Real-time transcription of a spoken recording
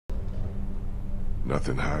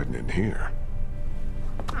Nothing hiding in here.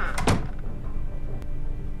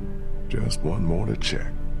 Just one more to check.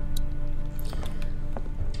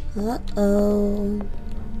 Uh-oh.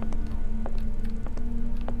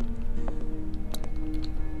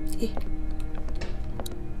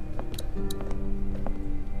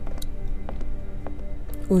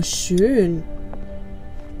 Oh, schön.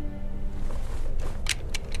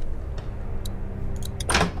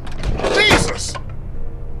 Jesus!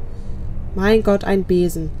 Mein Gott, ein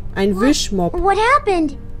Besen. Ein Wischmopp. What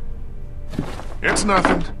happened? It's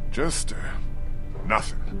nothing. Just,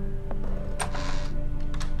 nothing.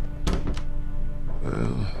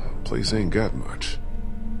 Well, place ain't got much.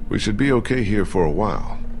 We should be okay here for a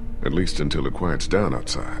while. At least until it quiets down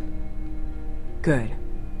outside. Good.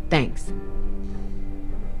 Thanks.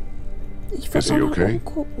 Is he okay?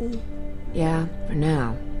 Yeah, for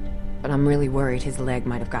now. But I'm really worried his leg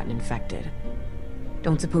might have gotten infected.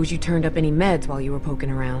 Don't suppose you turned up any meds while you were poking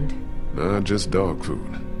around? Nah, just dog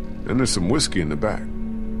food. And there's some whiskey in the back.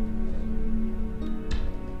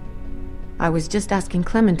 I was just asking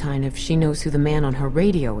Clementine if she knows who the man on her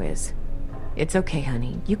radio is. It's okay,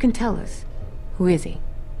 honey. You can tell us. Who is he?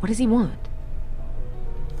 What does he want?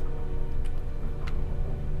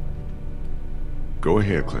 Go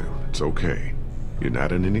ahead, Clem. It's okay. You're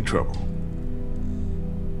not in any trouble.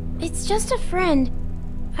 It's just a friend.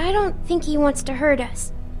 I don't think he wants to hurt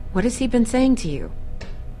us. What has he been saying to you?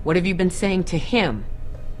 What have you been saying to him?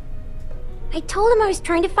 I told him I was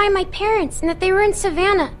trying to find my parents and that they were in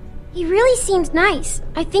Savannah. He really seems nice.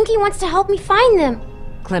 I think he wants to help me find them.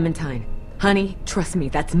 Clementine, honey, trust me,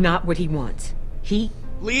 that's not what he wants.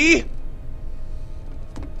 Lee?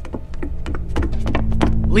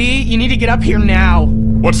 Lee, you need to get up here now.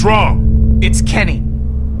 What's wrong? It's Kenny.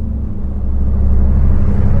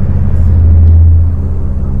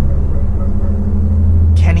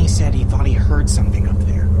 Kenny said he thought he heard something up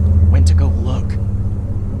there. Went to go look.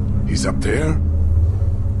 He's up there?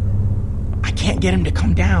 I can't get him to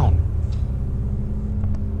come down.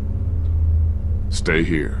 Stay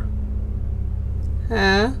here.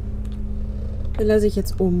 Hä? Will er sich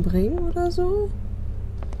jetzt umbringen oder so?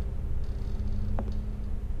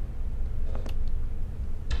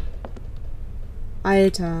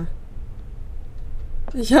 Alter.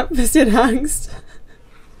 Ich hab ein bisschen Angst.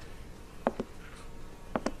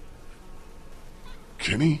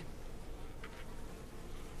 Kenny?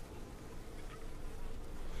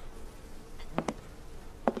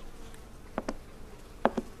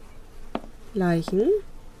 Leichen?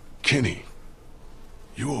 Kenny?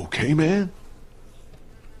 You okay, man?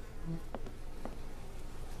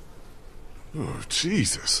 Oh,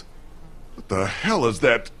 Jesus. What the hell is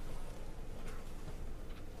that?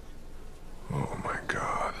 Oh, my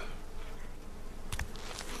God.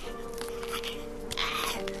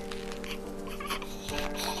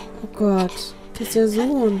 Oh Gott, das ist der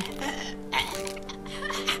Sohn.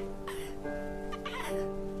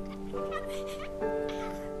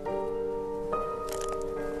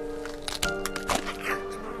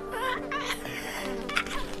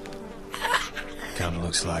 Kinda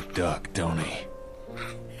looks like Duck, don't he?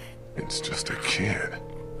 It's just a kid.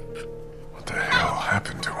 What the hell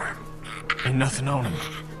happened to him? Ain't nothing on him.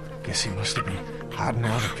 Guess he must have been hiding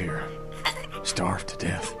out up here. Starved to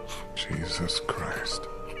death. Jesus Christ.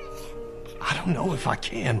 I don't know if I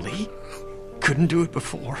can, Lee. Couldn't do it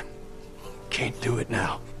before. Can't do it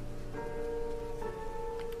now.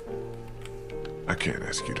 I can't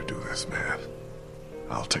ask you to do this, man.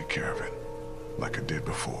 I'll take care of it. Like I did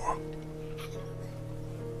before.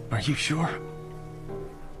 Are you sure?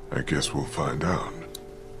 I guess we'll find out.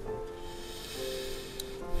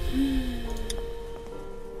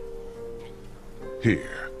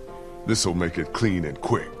 Here. This'll make it clean and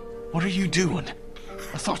quick. What are you doing?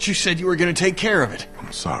 I thought you said you were gonna take care of it.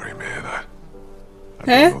 I'm sorry, man. I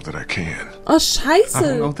Hä? don't know that I can. Oh, I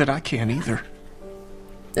don't know scheiße. that I can either.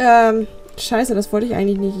 Scheiße, das wollte ich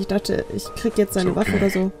eigentlich nicht. Ich dachte, ich krieg jetzt seine It's Waffe okay. oder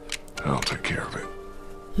so. I'll take care of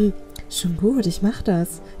it. Schon gut, ich mach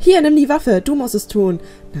das. Hier, nimm die Waffe. Du musst es tun.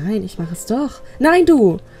 Nein, ich mach es doch. Nein,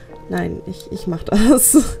 du. Nein, ich mach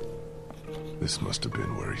das. This must have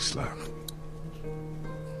been where he slept.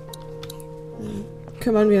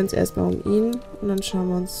 Kümmern wir uns erstmal um ihn und dann schauen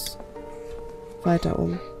wir uns weiter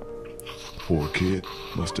um. Poor kid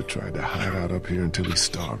must have tried to hide out up here until he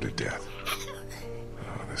starved to death.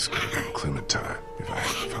 Oh, this could have been Clementine if I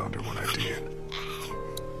hadn't found her when I did.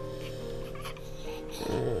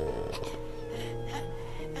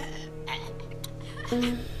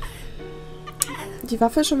 Die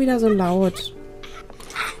Waffe ist schon wieder so laut.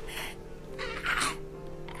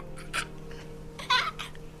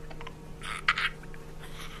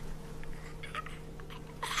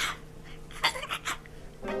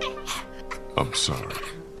 I'm sorry.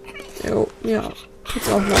 Jo, ja. Tut's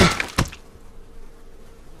auch leid.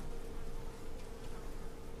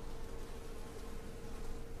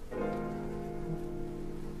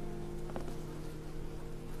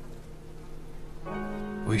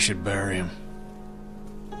 We should bury him.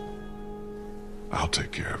 I'll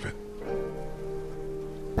take care of it.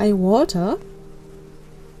 Bei Walter?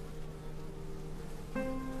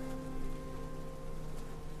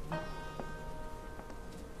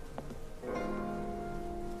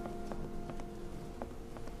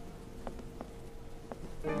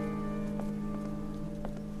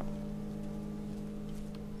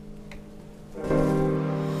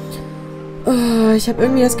 Oh, ich habe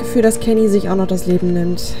irgendwie das Gefühl, dass Kenny sich auch noch das Leben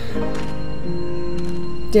nimmt.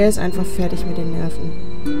 Der ist einfach fertig mit den Nerven.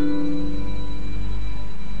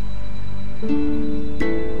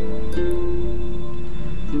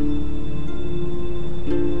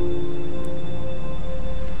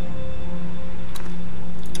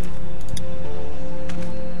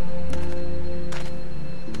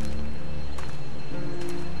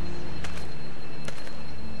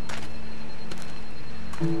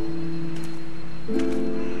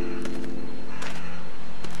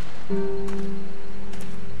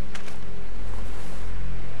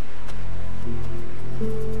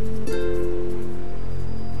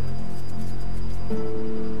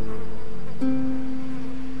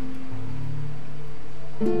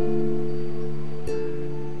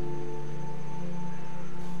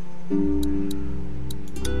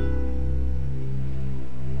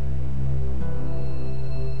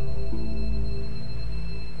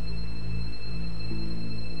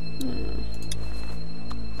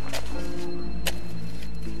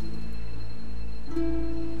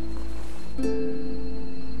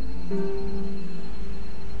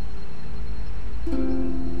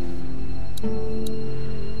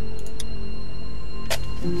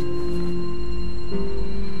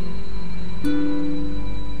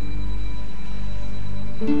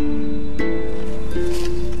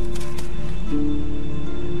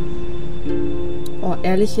 Oh,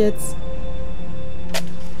 ehrlich jetzt?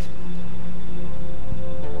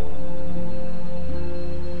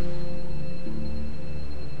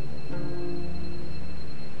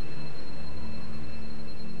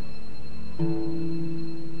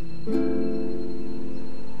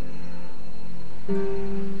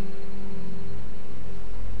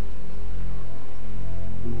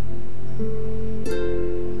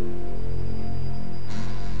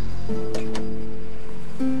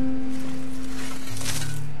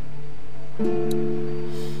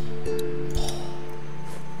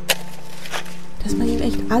 Dass man ihm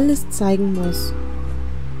echt alles zeigen muss.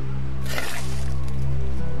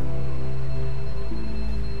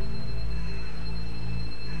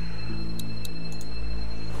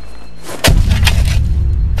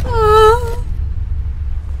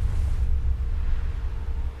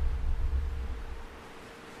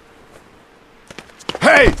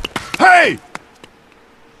 Hey! Hey!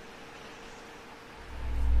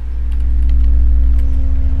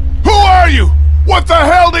 Who are you? What the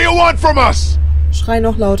hell do you want from us? Schrei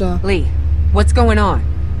noch lauter. Lee, what's going on?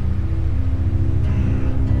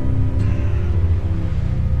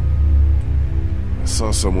 I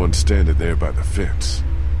saw someone standing there by the fence,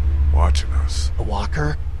 watching us. A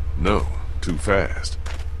walker? No, too fast.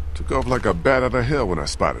 Took off like a bat out of hell when I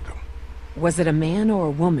spotted him. Was it a man or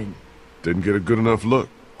a woman? Didn't get a good enough look.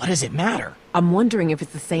 What does it matter? I'm wondering if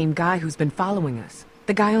it's the same guy who's been following us.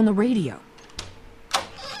 The guy on the radio.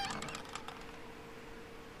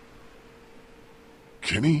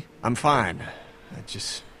 Kenny? I'm fine.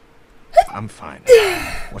 I'm fine.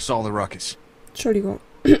 What's all the ruckus? Entschuldigung.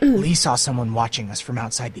 Lee saw someone watching us from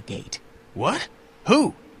outside the gate. What?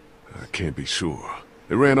 Who? I can't be sure.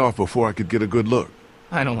 They ran off before I could get a good look.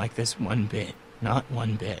 I don't like this one bit. Not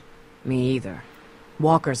one bit. Me either.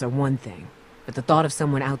 Walkers are one thing, but the thought of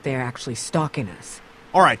someone out there actually stalking us.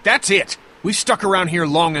 All right, that's it. We've stuck around here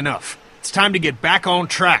long enough. It's time to get back on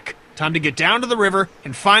track. Time to get down to the river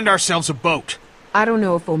and find ourselves a boat. I don't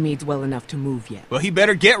know if Omid's well enough to move yet. Well, he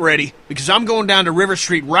better get ready, because I'm going down to River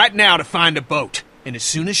Street right now to find a boat. And as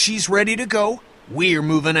soon as she's ready to go, we're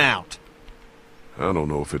moving out. I don't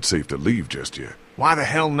know if it's safe to leave just yet. Why the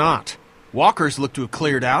hell not? Walkers look to have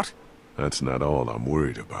cleared out. That's not all I'm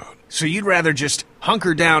worried about. So you'd rather just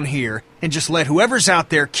hunker down here and just let whoever's out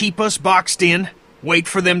there keep us boxed in? Wait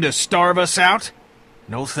for them to starve us out?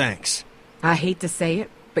 No thanks. I hate to say it,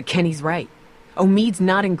 but Kenny's right. Omid's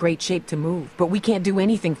not in great shape to move, but we can't do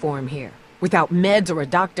anything for him here. Without meds or a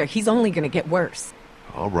doctor, he's only gonna get worse.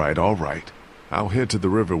 All right, all right. I'll head to the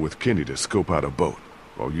river with Kenny to scope out a boat,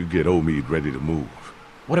 while you get Omid ready to move.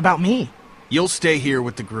 What about me? You'll stay here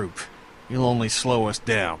with the group. You'll only slow us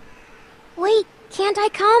down. Wait, can't I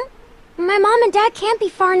come? My mom and dad can't be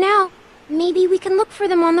far now. Maybe we can look for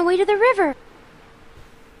them on the way to the river.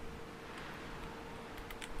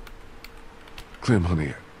 Clem,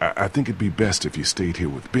 honey, I think it'd be best if you stayed here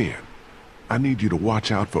with Ben. I need you to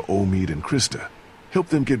watch out for Omid and Krista. Help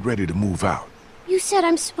them get ready to move out. You said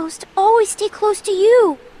I'm supposed to always stay close to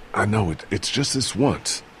you. I know it's just this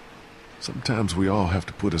once. Sometimes we all have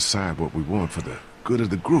to put aside what we want for the good of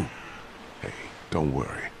the group. Hey, don't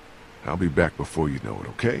worry. I'll be back before you know it,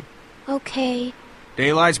 okay? Okay.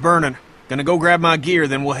 Daylight's burning. Gonna go grab my gear,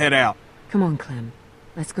 then we'll head out. Come on, Clem.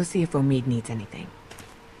 Let's go see if Omid needs anything.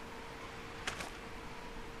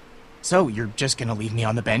 So, you're just gonna leave me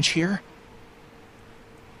on the bench here?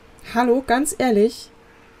 Hallo, ganz ehrlich.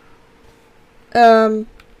 No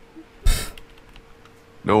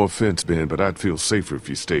offense, Ben, but I'd feel safer if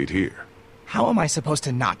you stayed here. How am I supposed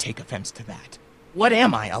to not take offense to that? What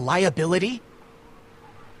am I, a liability?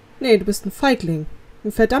 Nee, du bist ein Feigling.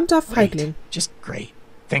 Ein verdammter Feigling. Great. Just great.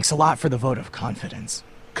 Thanks a lot for the vote of confidence.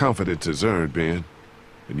 Confidence is earned, Ben.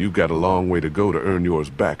 And you've got a long way to go to earn yours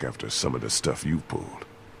back after some of the stuff you've pulled.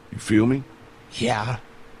 You feel me? Yeah,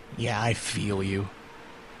 I feel you.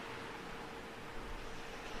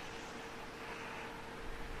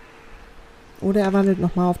 Oder er wandelt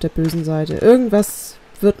nochmal auf der bösen Seite. Irgendwas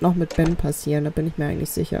wird noch mit Ben passieren, da bin ich mir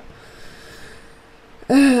eigentlich sicher.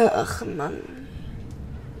 Ach, Mann.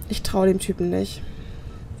 Ich traue dem Typen nicht.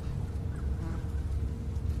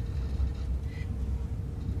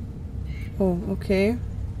 Oh, okay.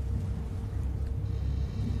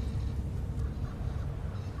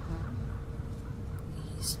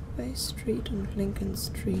 East Bay Street und Lincoln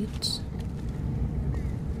Street.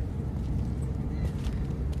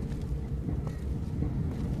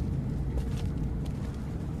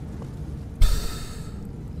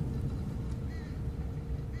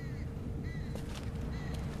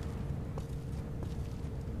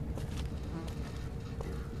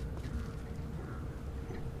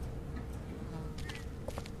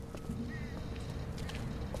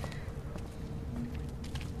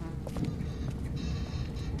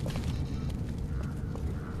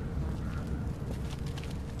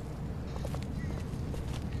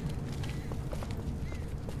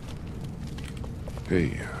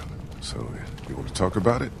 Hey, so you want to talk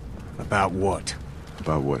about it? About what?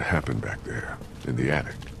 About what happened back there, in the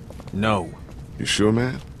attic. No. You sure,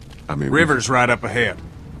 man? I mean... River's right up ahead.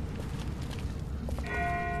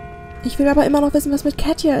 Ich will aber immer noch wissen, was mit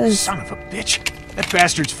Katja ist. Son of a bitch. That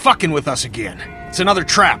bastard's fucking with us again. It's another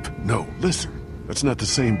trap. No, listen. That's not the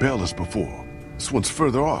same bell as before. This one's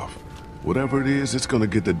further off. Whatever it is, it's gonna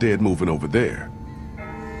get the dead moving over there.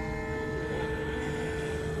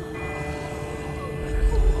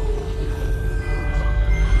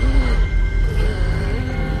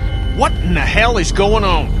 What in the hell is going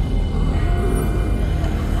on?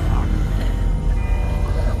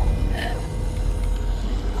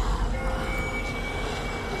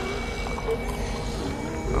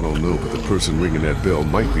 I don't know, but the person ringing that bell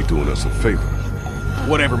might be doing us a favor.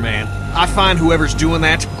 Whatever, man. I find whoever's doing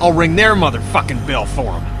that, I'll ring their motherfucking bell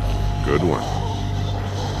for them. Good one.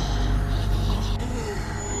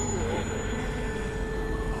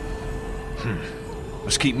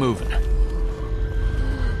 Let's keep moving.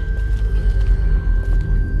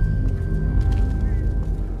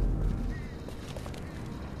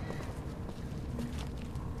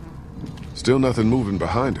 Still nothing moving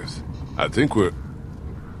behind us. I think we're...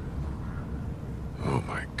 Oh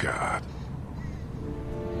my God.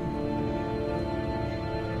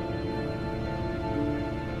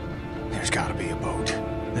 There's gotta be a boat.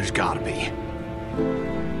 There's gotta be.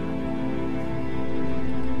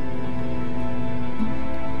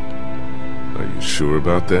 Are you sure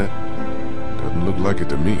about that? Doesn't look like it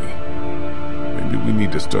to me. Maybe we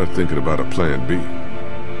need to start thinking about a plan B.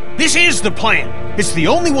 This is the plan! It's the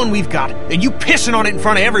only one we've got, and you pissing on it in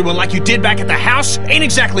front of everyone like you did back at the house ain't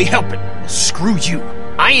exactly helping. Well, screw you.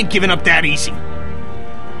 I ain't giving up that easy.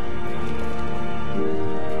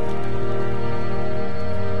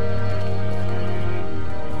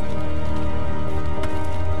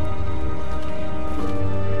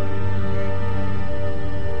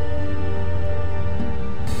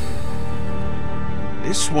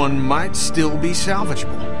 This one might still be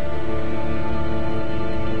salvageable.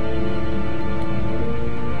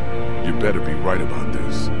 You better be right about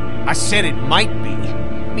this. I said it might be.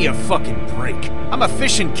 Give me a fucking break. I'm a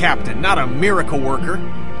fishing captain, not a miracle worker.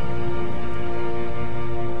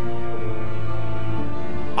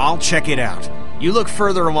 I'll check it out. You look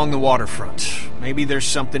further along the waterfront. Maybe there's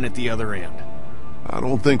something at the other end. I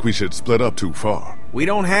don't think we should split up too far. We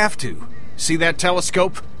don't have to. See that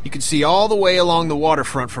telescope? You can see all the way along the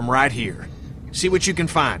waterfront from right here. See what you can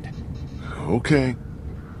find. Okay.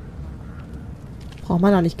 Braucht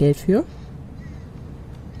man da nicht Geld für?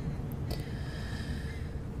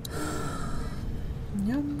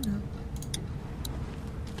 Ja, ja.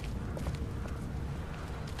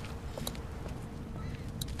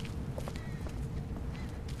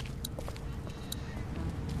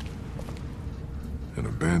 An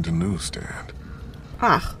abandoned newsstand.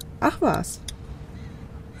 Ach was.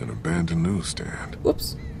 An abandoned newsstand.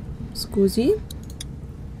 Ups. Scusi.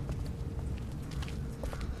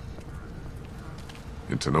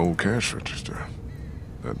 It's an old cash register.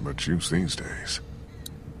 Not much use these days.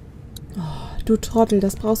 Oh, du Trottel,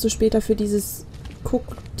 das brauchst du später für dieses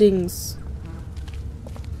Guck-Dings.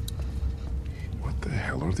 What the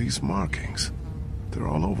hell are these markings? They're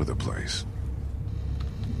all over the place.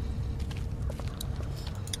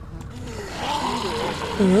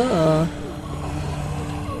 Ja.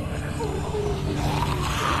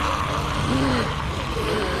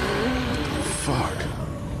 Fuck.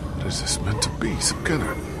 What is this meant to be? Some kind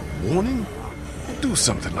of warning? Do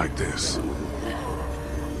something like this.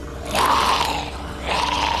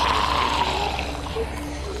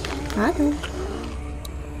 Hallo.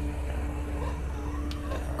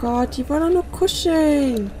 Gott, die wollen doch nur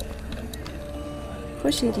kuscheln.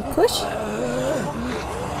 Kuschel, die Kusch.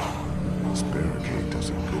 This barricade does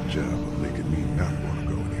a good job of making me not want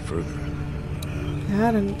to go any further.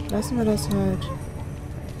 Ja, dann lassen wir das halt.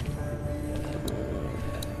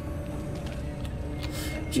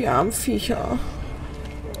 Die armen Viecher.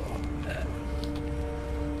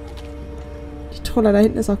 Die Troller da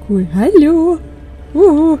hinten ist auch cool. Hallo.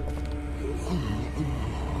 Oh,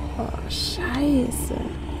 scheiße.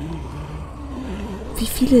 Wie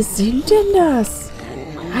viele sind denn das?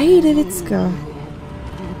 Heidewitzka.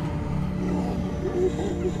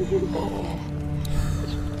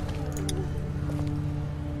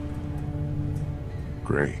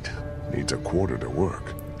 Great. Needs a quarter to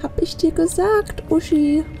work. Hab ich dir gesagt,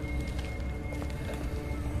 Uschi.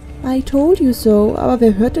 I told you so. Aber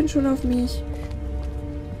wer hört denn schon auf mich?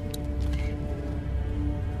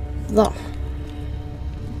 So.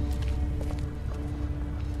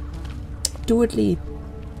 Do it, Lee.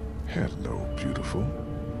 Hello, beautiful.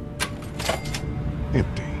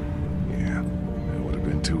 Empty. Yeah, that would have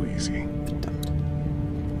been too easy. Verdammt.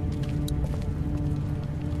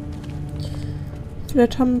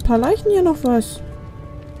 Vielleicht haben ein paar Leichen hier noch was.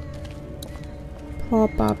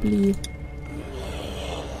 Probably.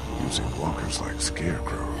 Using walkers like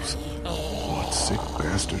scarecrows. What sick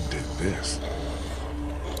bastard did this?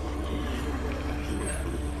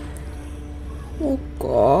 Oh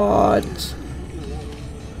Gott.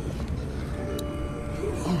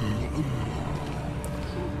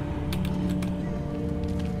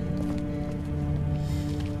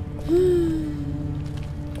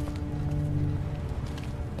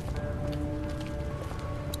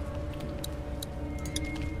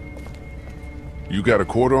 You got a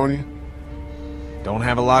quarter on you? Don't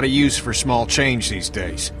have a lot of use for small change these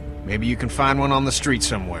days. Maybe you can find one on the street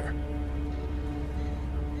somewhere.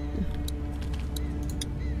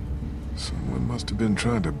 Someone must have been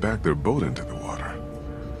trying to back their boat into the water.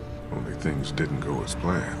 Only things didn't go as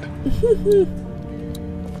planned.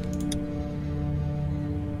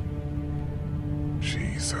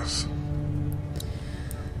 Jesus.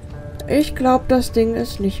 Ich glaube, das Ding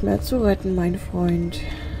ist nicht mehr zu retten, mein Freund.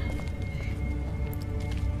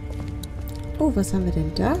 Oh, was haben wir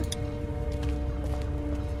denn da?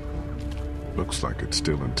 Looks like it's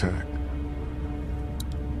still intact.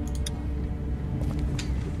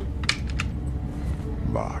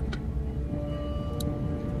 Locked.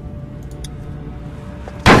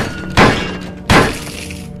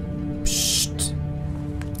 Psst.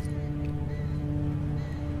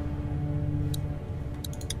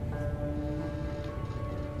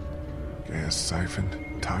 Gas siphoned,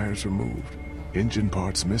 tires removed, engine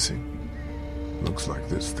parts missing. Looks like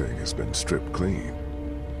this thing has been stripped clean.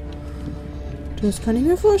 Das kann ich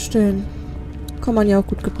mir vorstellen. Kann man ja auch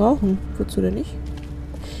gut gebrauchen. Wozu denn nicht?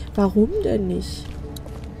 Warum denn nicht?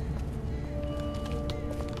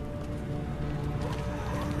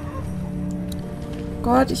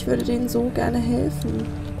 Gott, ich würde denen so gerne helfen.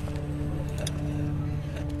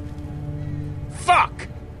 Fuck!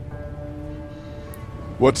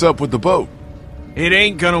 What's up with the boat? It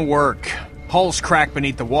ain't gonna work. Hull's cracked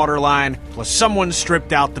beneath the waterline, plus someone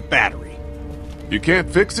stripped out the battery. You can't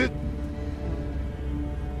fix it?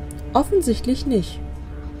 Offensichtlich nicht.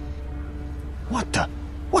 What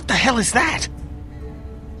the hell is that?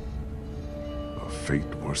 A fate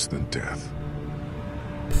worse than death.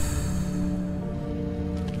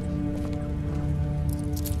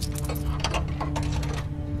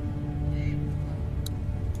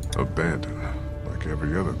 Abandoned, like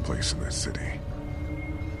every other place in this city.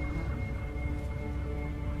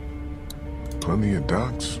 Plenty of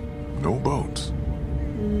docks, no boats.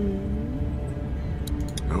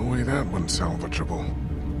 No way that one's salvageable.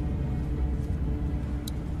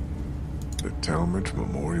 The Talmadge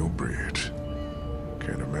Memorial Bridge.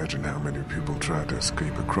 Can't imagine how many people tried to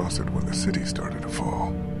escape across it when the city started to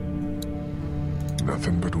fall.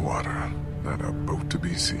 Nothing but water, not a boat to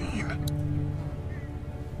be seen.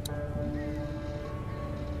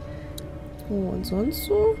 Oh, und sonst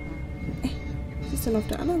so? Was ist denn auf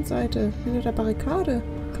der anderen Seite? Hinter der Barrikade.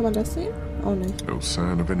 Kann man das sehen? Auch nicht. No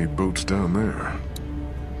sign of any boats down there.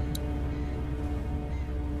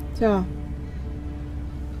 Tja.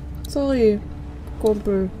 Sorry,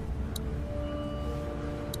 Kumpel.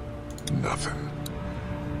 Nothing.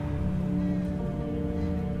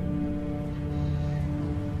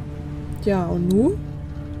 Ja, und nu?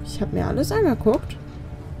 Ich habe mir alles angeguckt.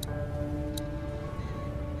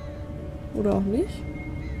 Oder auch nicht?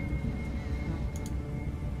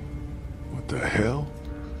 What the hell?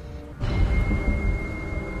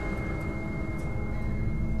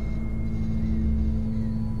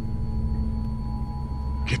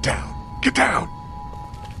 Get down! Get down!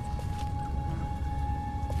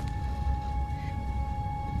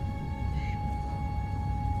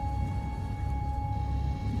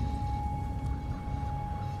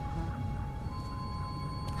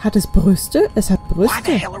 Hat es Brüste? Es hat Why the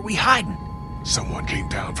Brüste. hell are we hiding? Someone came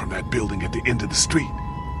down from that building at the end of the street.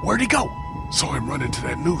 Where'd he go? Saw him run into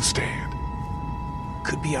that newsstand.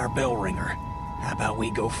 Could be our bell ringer. How about we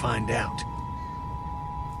go find out?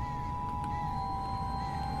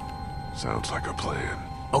 Sounds like a plan.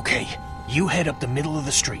 Okay, you head up the middle of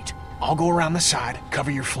the street. I'll go around the side, cover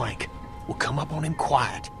your flank. We'll come up on him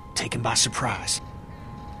quiet, take him by surprise.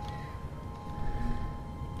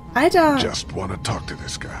 Alter! Just want to talk to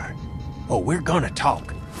this guy. Oh, we're gonna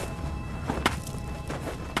talk.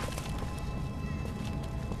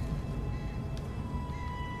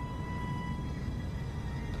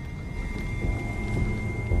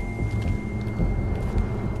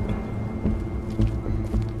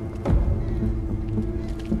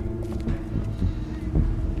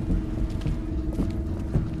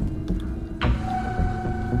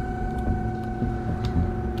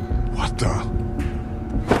 What the?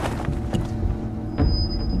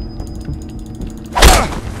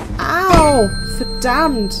 Au!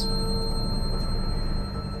 Verdammt!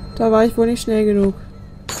 Da war ich wohl nicht schnell genug.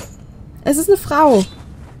 Es ist eine Frau.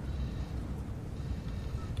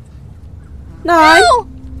 Nein! No!